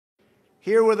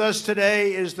Here with us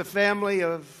today is the family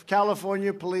of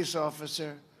California police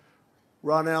officer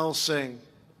Ronil Singh.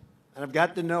 And I've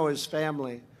got to know his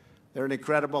family. They're an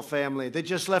incredible family. They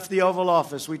just left the Oval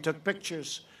Office. We took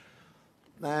pictures.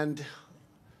 And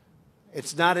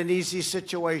it's not an easy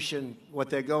situation,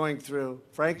 what they're going through.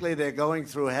 Frankly, they're going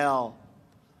through hell.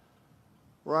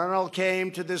 Ronil came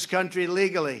to this country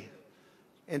legally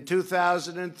in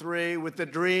 2003 with the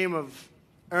dream of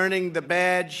earning the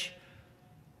badge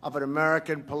of an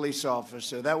American police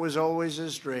officer. That was always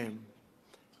his dream.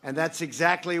 And that's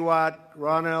exactly what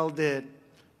Ronil did.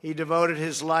 He devoted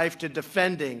his life to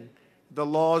defending the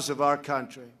laws of our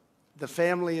country. The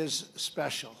family is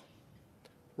special.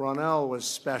 Ronil was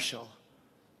special.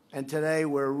 And today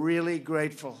we're really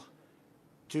grateful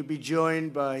to be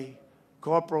joined by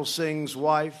Corporal Singh's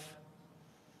wife,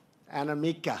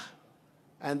 Anamika,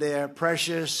 and their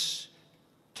precious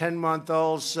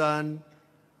 10-month-old son,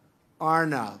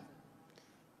 Arnav.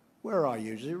 Where are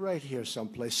you? You're right here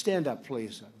someplace. Stand up,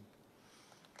 please.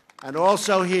 And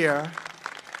also here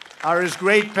are his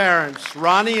great parents,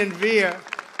 Ronnie and Veer,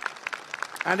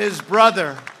 and his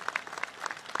brother.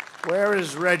 Where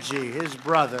is Reggie, his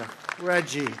brother?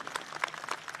 Reggie.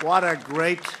 What a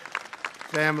great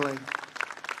family.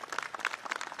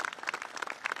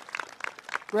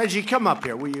 Reggie, come up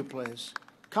here, will you please?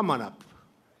 Come on up.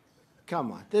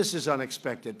 Come on. This is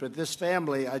unexpected, but this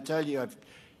family, I tell you,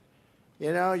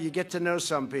 you know, you get to know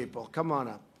some people. Come on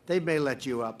up. They may let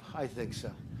you up. I think so.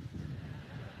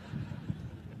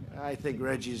 I think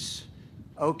Reggie's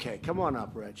okay. Come on up,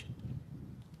 Reggie.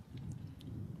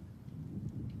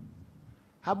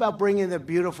 How about bringing the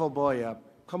beautiful boy up?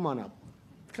 Come on up.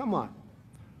 Come on.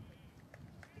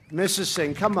 Mrs.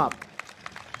 Singh, come up.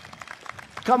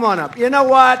 Come on up. You know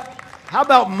what? How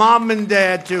about mom and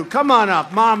dad, too? Come on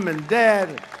up, mom and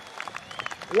dad,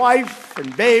 wife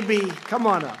and baby. Come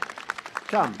on up.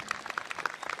 Come.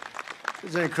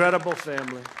 It's an incredible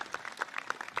family.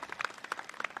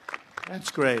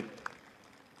 That's great.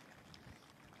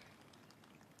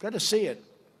 Got to see it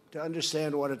to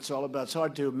understand what it's all about. It's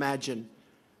hard to imagine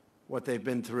what they've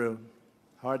been through.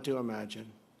 Hard to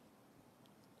imagine.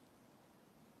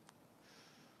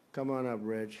 Come on up,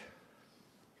 Reg.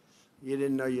 You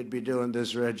didn't know you'd be doing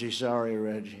this, Reggie. Sorry,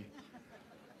 Reggie.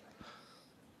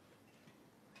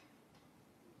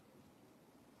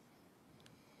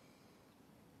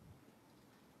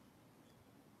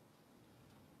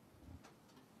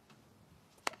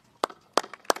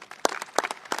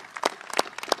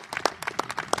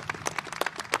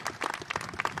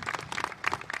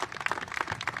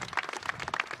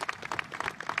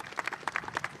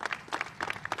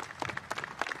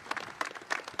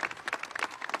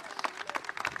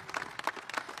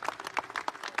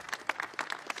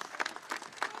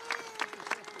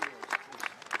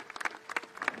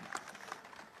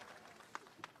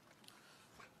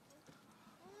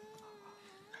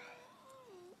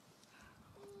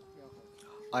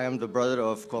 I am the brother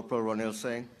of Corporal Ronil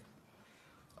Singh.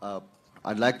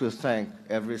 I'd like to thank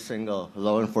every single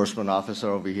law enforcement officer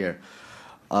over here.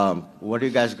 What do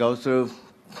you guys go through?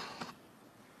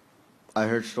 I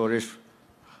heard stories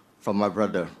from my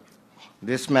brother.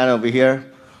 This man over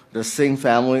here, the Singh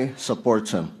family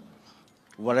supports him.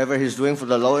 Whatever he's doing for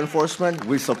the law enforcement,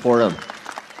 we support him.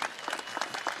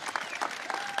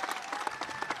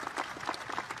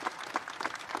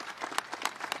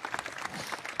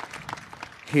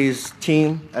 His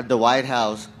team at the White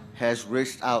House has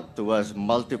reached out to us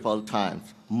multiple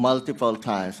times.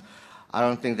 I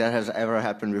don't think that has ever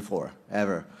happened before,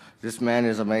 ever. This man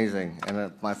is amazing,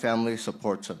 and my family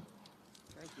supports him.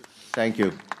 Thank you. Thank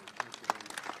you.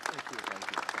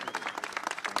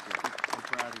 I'm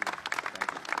proud of you.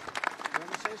 Thank you. You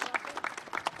want to say something?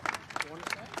 You want to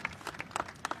say?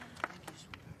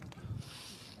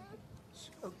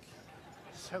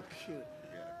 So cute.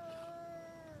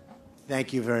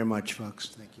 Thank you very much, folks.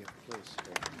 Thank you. Please.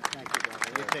 Thank you,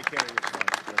 darling. You take care of yourself.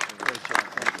 Great job.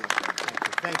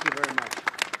 Thank you very much.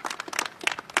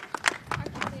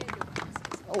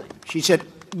 Oh, she said,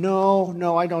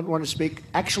 no, I don't want to speak.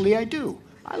 Actually, I do.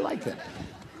 I like that.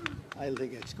 I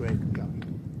think it's great. Come.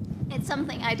 It's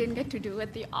something I didn't get to do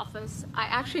at the office. I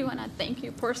actually want to thank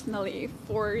you personally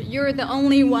for you're the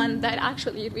only one that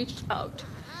actually reached out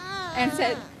and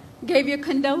said, gave your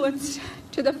condolence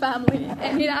to the family.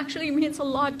 And it actually means a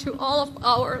lot to all of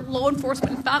our law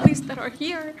enforcement families that are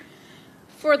here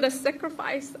for the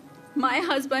sacrifice my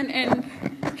husband and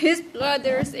his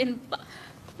brothers in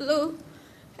blue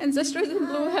and sisters in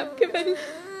blue have given.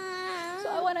 So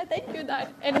I want to thank you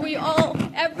that. And we all,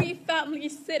 every family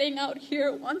sitting out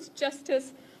here wants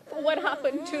justice for what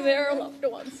happened to their loved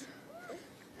ones.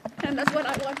 And that's what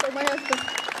I want for my husband.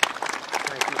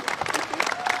 Thank you. Thank you.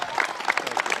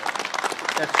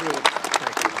 That's really,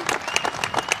 thank you.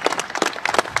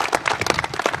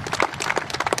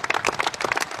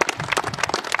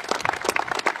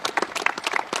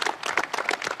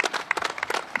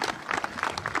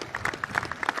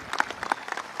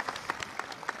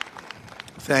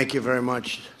 Thank you very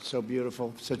much. So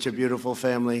beautiful, such a beautiful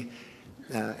family.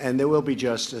 And there will be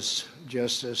justice.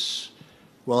 Justice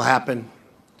will happen.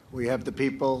 We have the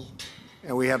people,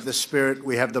 and we have the spirit,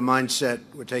 we have the mindset.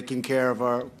 We're taking care of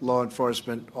our law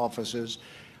enforcement officers,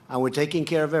 and we're taking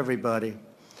care of everybody.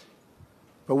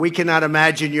 But we cannot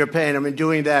imagine your pain. I mean,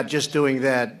 doing that, just doing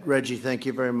that. Reggie, thank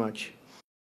you very much.